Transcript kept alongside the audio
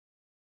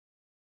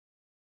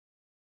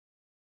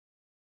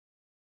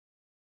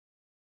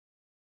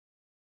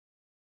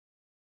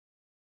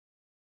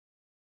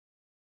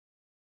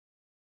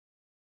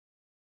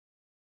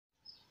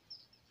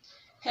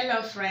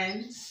Hello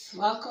friends,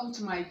 welcome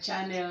to my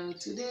channel.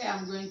 Today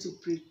I'm going to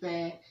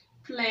prepare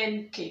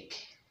plain cake.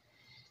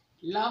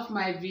 Love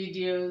my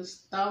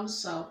videos,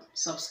 thumbs up,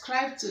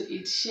 subscribe to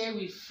it, share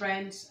with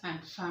friends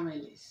and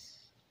families.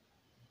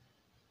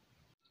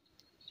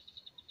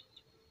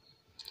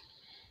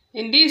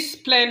 In this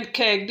plain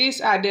cake,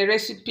 these are the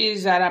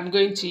recipes that I'm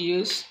going to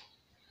use.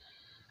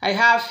 I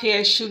have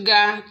here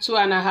sugar,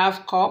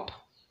 2½ cup,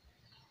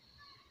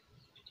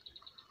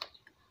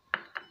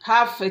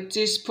 half a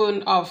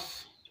teaspoon of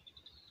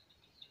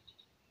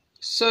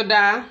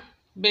soda,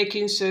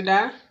 baking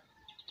soda,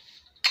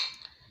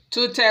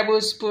 2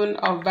 tablespoons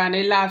of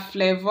vanilla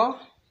flavor,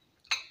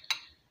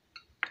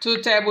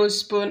 2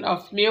 tablespoons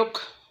of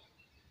milk,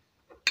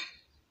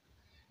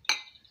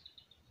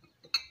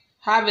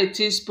 half a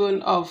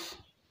teaspoon of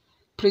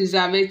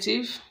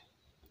preservative,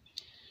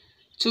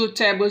 2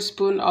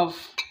 tablespoons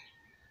of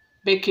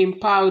baking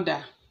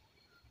powder,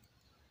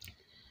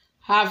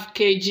 half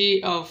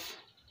kg of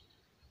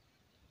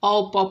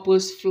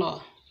all-purpose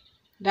flour,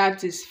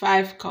 that is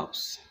 5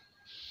 cups,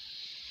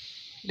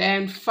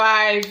 then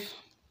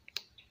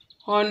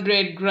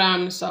 500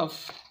 grams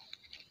of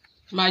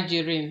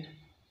margarine.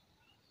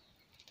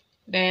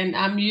 Then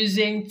I'm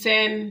using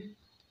 10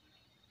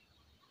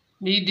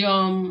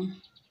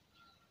 medium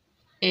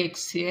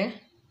eggs here.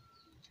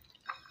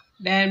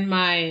 Then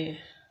my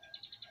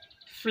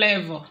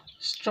flavor,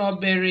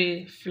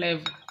 strawberry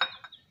flavor.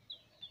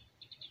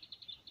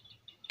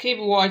 Keep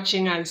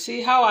watching and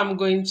see how I'm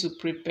going to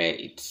prepare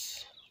it.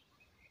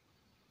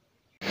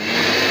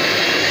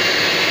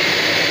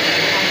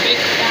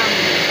 I'm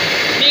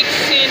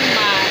mixing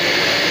my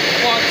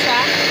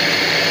water.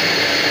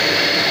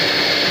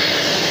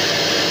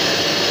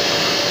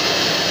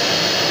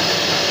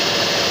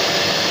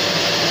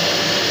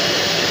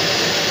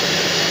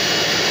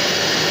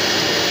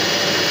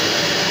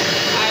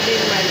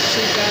 Adding my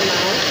sugar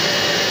now.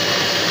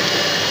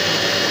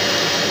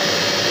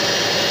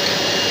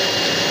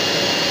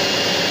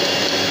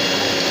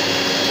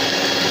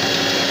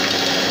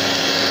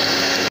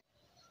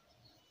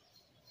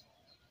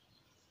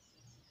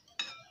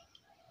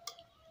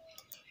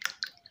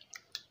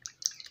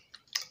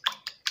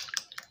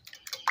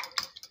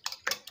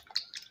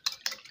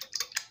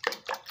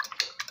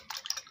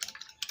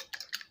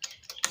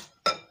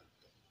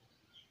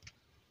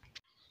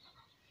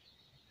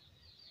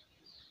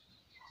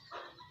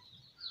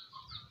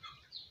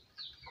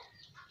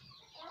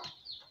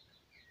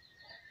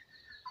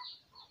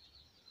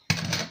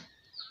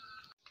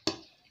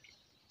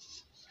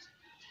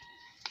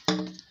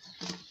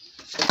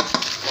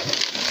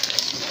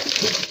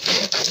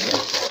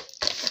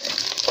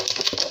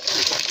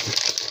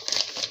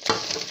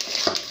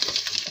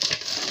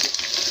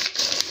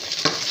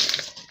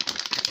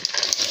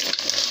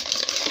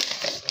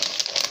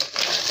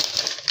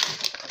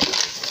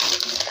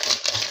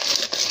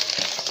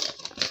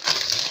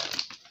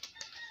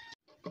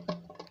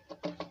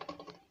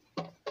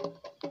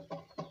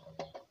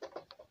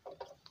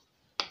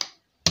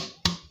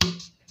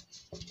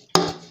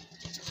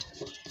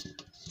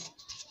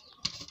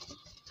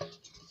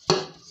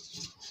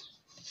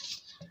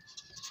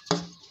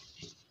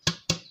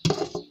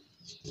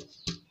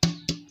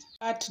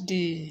 Add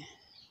the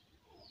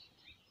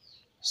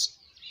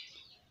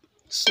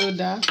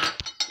soda,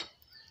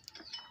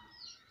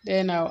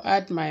 then I'll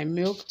add my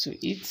milk to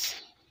it,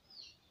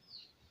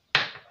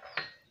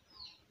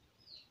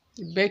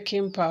 the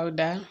baking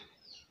powder,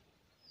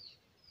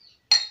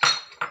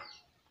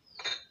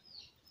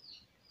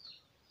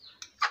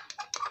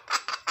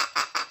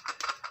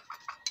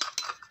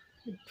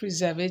 the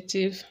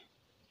preservative,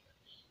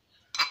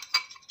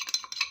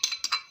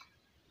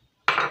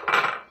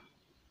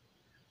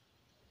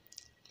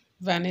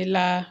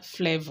 vanilla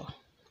flavor,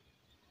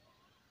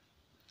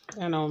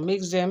 and I'll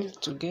mix them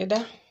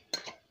together.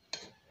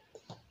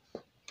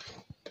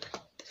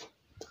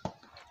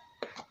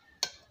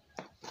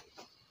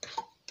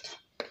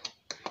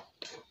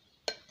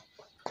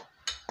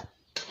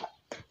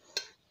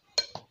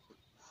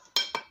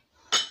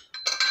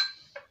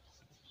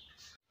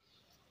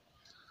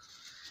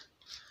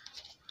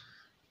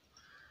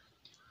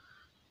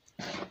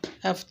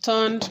 I've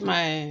turned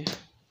my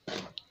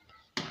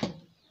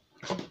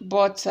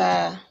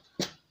butter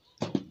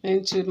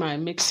into my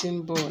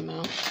mixing bowl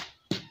now.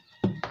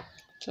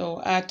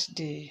 So add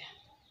the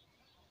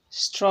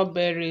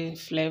strawberry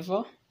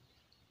flavor,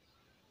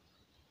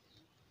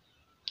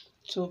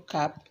 2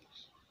 cups.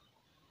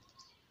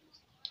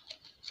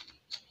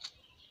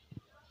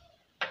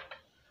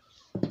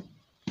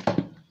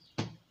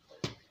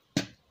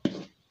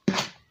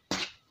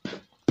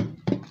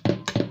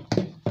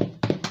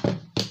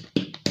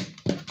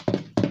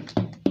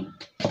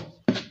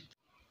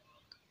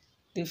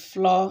 The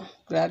flour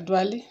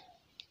gradually.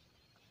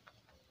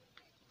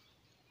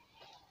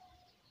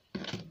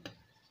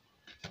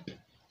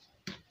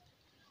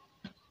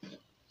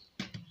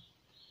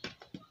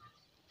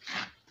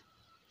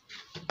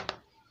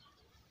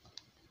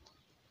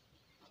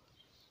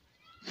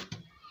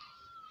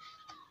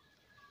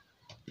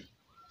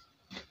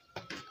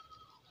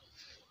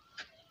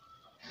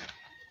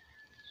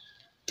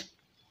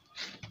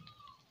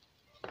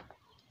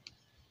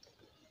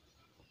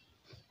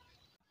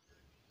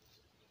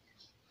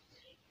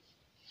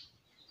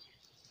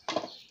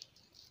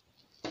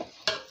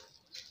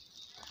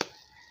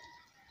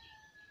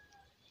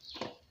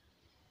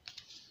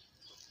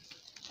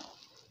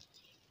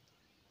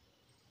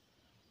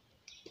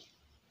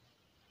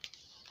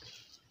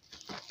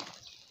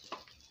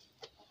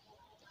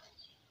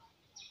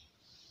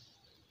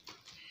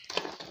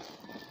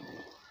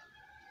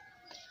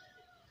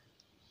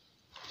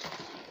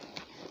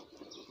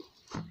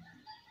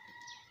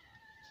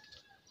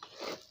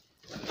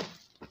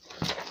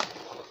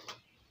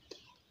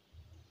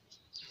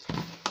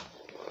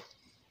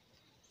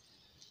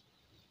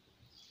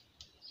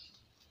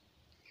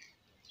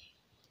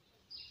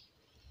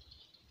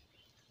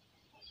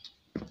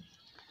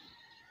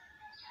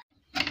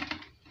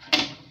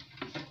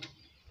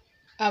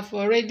 I've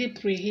already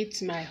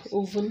preheat my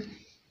oven.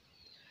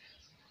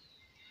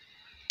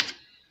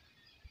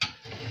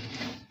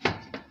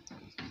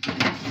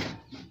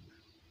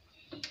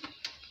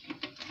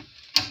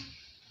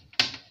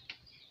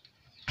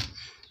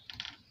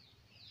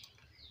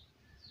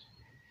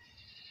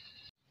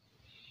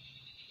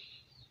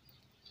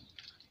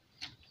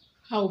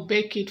 I'll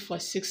bake it for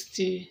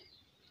 60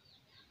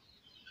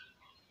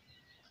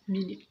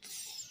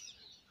 minutes.